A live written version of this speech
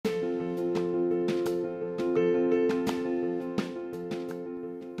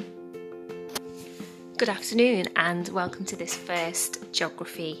Good afternoon and welcome to this first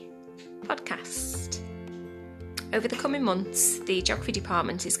geography podcast. Over the coming months, the Geography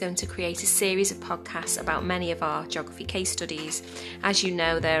Department is going to create a series of podcasts about many of our geography case studies. As you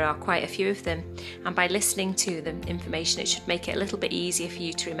know, there are quite a few of them, and by listening to the information, it should make it a little bit easier for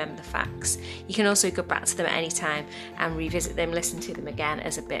you to remember the facts. You can also go back to them at any time and revisit them, listen to them again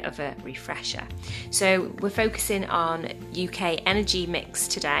as a bit of a refresher. So we're focusing on UK energy mix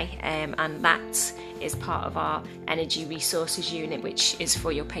today, and that is part of our energy resources unit, which is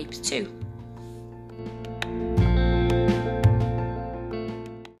for your paper too.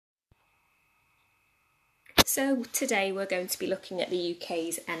 So today we're going to be looking at the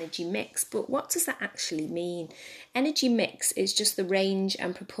UK's energy mix, but what does that actually mean? Energy mix is just the range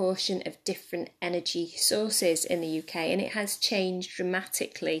and proportion of different energy sources in the UK, and it has changed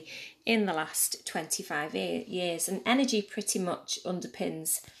dramatically in the last 25 years, and energy pretty much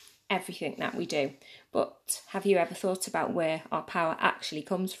underpins everything that we do. But have you ever thought about where our power actually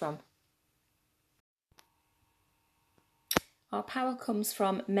comes from? Our power comes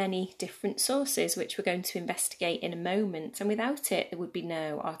from many different sources, which we're going to investigate in a moment, and without it there would be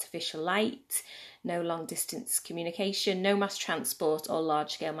no artificial light, no long distance communication, no mass transport or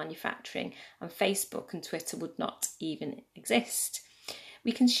large scale manufacturing, and Facebook and Twitter would not even exist.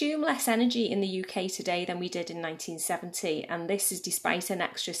 We consume less energy in the UK today than we did in 1970, and this is despite an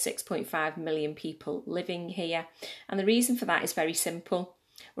extra 6.5 million people living here, and the reason for that is very simple.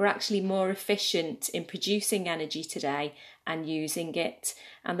 We're actually more efficient in producing energy today and using it,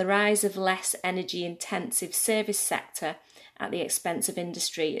 and the rise of less energy intensive service sector at the expense of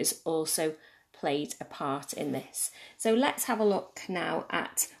industry has also played a part in this. So let's have a look now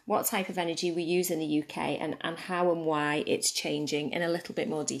at what type of energy we use in the UK and how and why it's changing in a little bit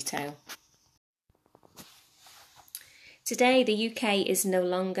more detail. Today, the UK is no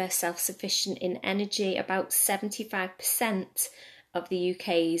longer self-sufficient in energy. About 75% of the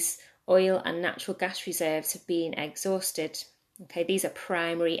UK's oil and natural gas reserves have been exhausted. Okay, these are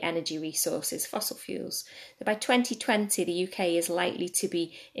primary energy resources, fossil fuels. So by 2020, the UK is likely to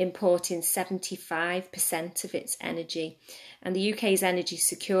be importing 75% of its energy, and the UK's energy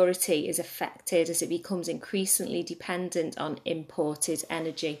security is affected as it becomes increasingly dependent on imported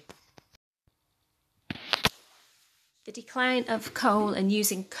energy. The decline of coal and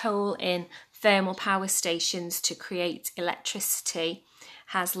using coal in thermal power stations to create electricity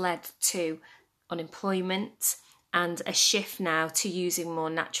has led to unemployment and a shift now to using more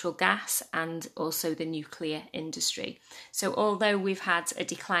natural gas and also the nuclear industry. So although we've had a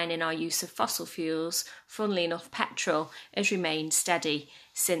decline in our use of fossil fuels, funnily enough, petrol has remained steady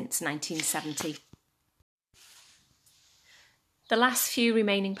since 1970. The last few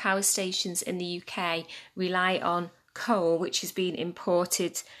remaining power stations in the UK rely on coal, which has been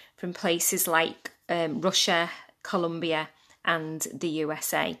imported from places like Russia, Colombia and the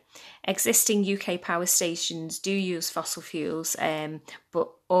USA. Existing UK power stations do use fossil fuels, but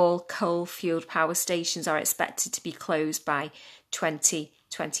all coal-fuelled power stations are expected to be closed by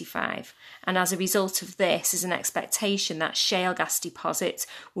 2025. And as a result of this is an expectation that shale gas deposits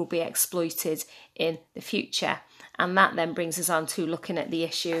will be exploited in the future. And that then brings us on to looking at the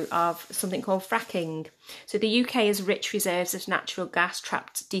issue of something called fracking. So the UK has rich reserves of natural gas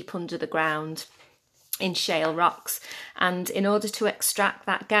trapped deep under the ground in shale rocks, and in order to extract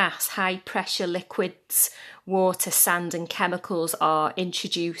that gas, high pressure liquids, water, sand and chemicals are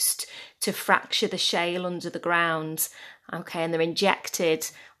introduced to fracture the shale under the ground. Okay, and they're injected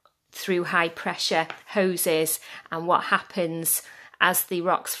through high pressure hoses, and what happens as the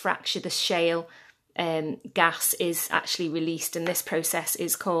rocks fracture, the shale gas is actually released, and this process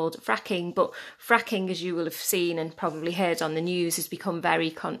is called fracking. But fracking, as you will have seen and probably heard on the news, has become very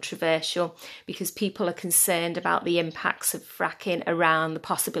controversial because people are concerned about the impacts of fracking around the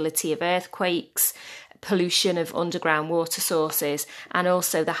possibility of earthquakes, pollution of underground water sources, and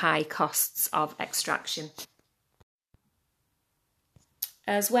also the high costs of extraction.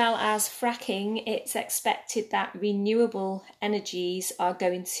 As well as fracking, it's expected that renewable energies are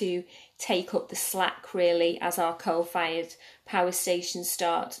going to take up the slack really as our coal-fired power stations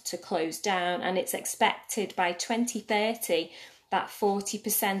start to close down, and it's expected by 2030 that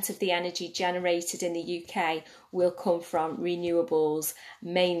 40% of the energy generated in the UK will come from renewables,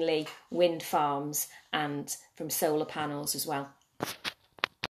 mainly wind farms and from solar panels as well.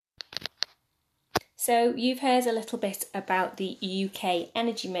 So you've heard a little bit about the UK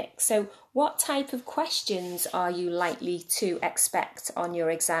energy mix. So what type of questions are you likely to expect on your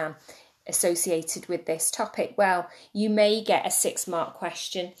exam associated with this topic? Well, you may get a 6-mark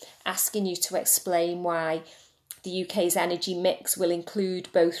question asking you to explain why the UK's energy mix will include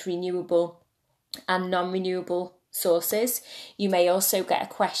both renewable and non-renewable sources. You may also get a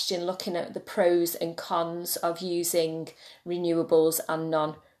question looking at the pros and cons of using renewables and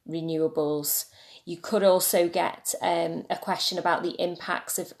non-renewables. You could also get a question about the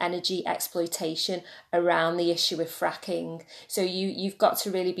impacts of energy exploitation around the issue of fracking. So you've got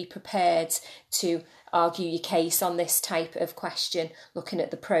to really be prepared to argue your case on this type of question, looking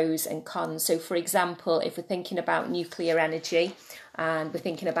at the pros and cons. So for example, if we're thinking about nuclear energy and we're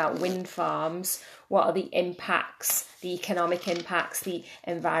thinking about wind farms, what are the impacts, the economic impacts, the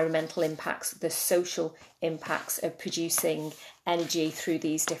environmental impacts, the social impacts of producing energy through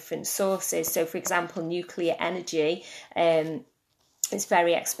these different sources? So for example, nuclear energy, it's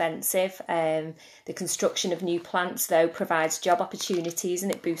very expensive. The construction of new plants, though, provides job opportunities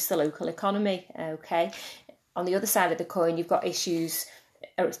and it boosts the local economy. Okay. On the other side of the coin, you've got issues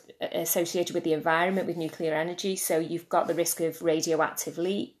associated with the environment with nuclear energy. So you've got the risk of radioactive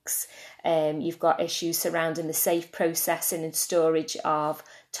leaks. You've got issues surrounding the safe processing and storage of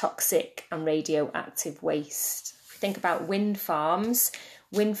toxic and radioactive waste. If you think about wind farms,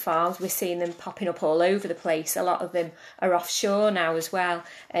 we're seeing them popping up all over the place. A lot of them are offshore now as well.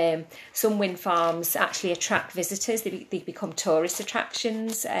 Some wind farms actually attract visitors. They become tourist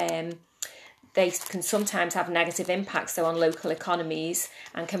attractions. They can sometimes have negative impacts though on local economies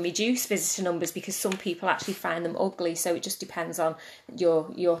and can reduce visitor numbers because some people actually find them ugly. So it just depends on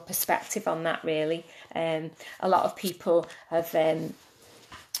your perspective on that, really. A lot of people have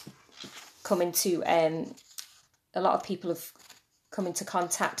come into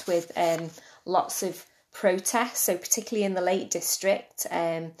contact with lots of protests, so particularly in the Lake District,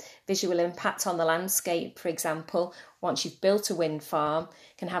 visual impact on the landscape, for example, once you've built a wind farm,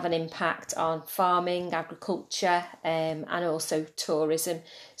 can have an impact on farming, agriculture, and also tourism.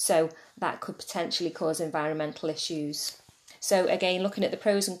 So that could potentially cause environmental issues. So again, looking at the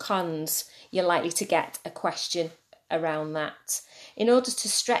pros and cons, you're likely to get a question around that. In order to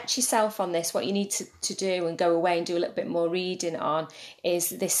stretch yourself on this, what you need to do and go away and do a little bit more reading on is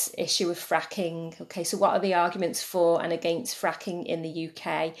this issue of fracking. Okay, so what are the arguments for and against fracking in the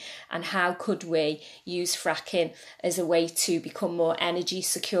UK, and how could we use fracking as a way to become more energy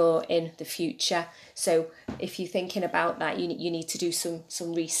secure in the future? So if you're thinking about that, you need to do some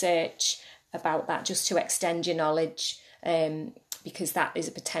research about that just to extend your knowledge, because that is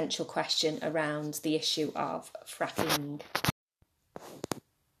a potential question around the issue of fracking.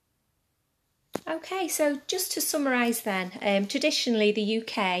 Okay, so just to summarise then, traditionally the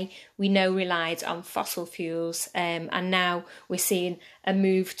UK, we know, relied on fossil fuels, and now we're seeing a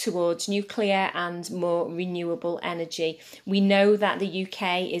move towards nuclear and more renewable energy. We know that the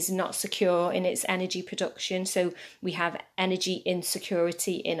UK is not secure in its energy production, so we have energy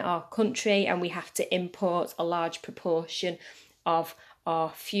insecurity in our country and we have to import a large proportion of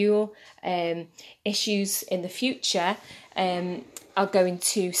our fuel. Issues in the future are going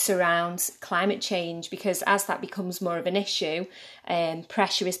to surround climate change, because as that becomes more of an issue,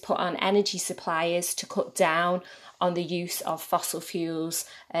 pressure is put on energy suppliers to cut down on the use of fossil fuels,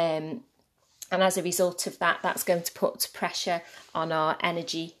 and as a result of that, that's going to put pressure on our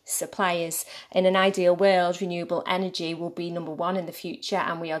energy suppliers. In an ideal world, renewable energy will be number one in the future,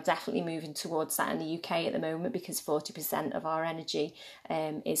 and we are definitely moving towards that in the UK at the moment, because 40% of our energy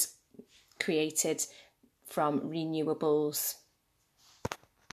is created from renewables.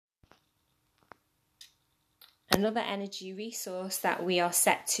 Another energy resource that we are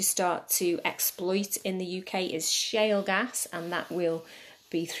set to start to exploit in the UK is shale gas, and that will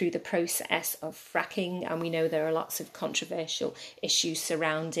be through the process of fracking. And we know there are lots of controversial issues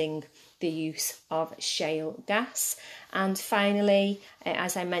surrounding the use of shale gas. And finally,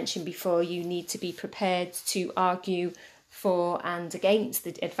 as I mentioned before, you need to be prepared to argue for and against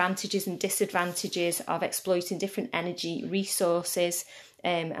the advantages and disadvantages of exploiting different energy resources.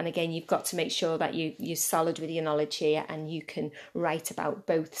 And again, you've got to make sure that you're solid with your knowledge here and you can write about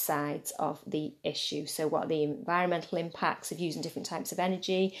both sides of the issue. So what are the environmental impacts of using different types of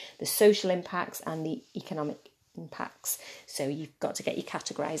energy, the social impacts and the economic impacts. So you've got to get your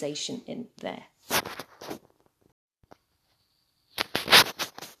categorisation in there.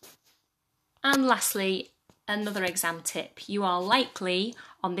 And lastly, another exam tip. You are likely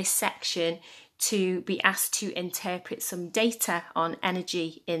on this section to be asked to interpret some data on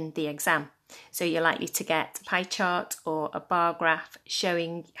energy in the exam. So you're likely to get a pie chart or a bar graph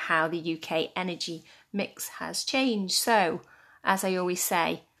showing how the UK energy mix has changed. So, as I always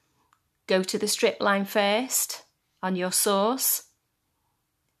say, go to the strip line first on your source,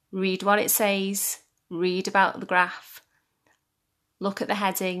 read what it says, read about the graph, look at the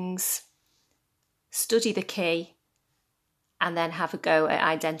headings, study the key, and then have a go at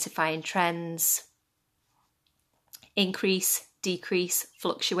identifying trends. increase, decrease,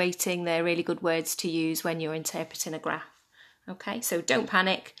 fluctuating. They're really good words to use when you're interpreting a graph. Okay, so don't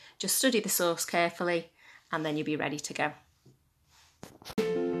panic, just study the source carefully and then you'll be ready to go.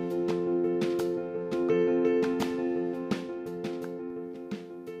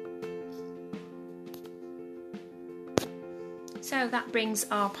 So that brings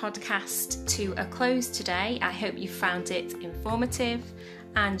our podcast to a close today. I hope you found it informative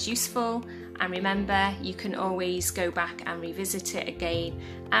and useful. And remember, you can always go back and revisit it again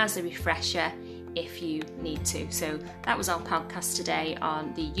as a refresher if you need to. So that was our podcast today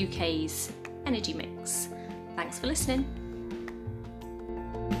on the UK's energy mix. Thanks for listening.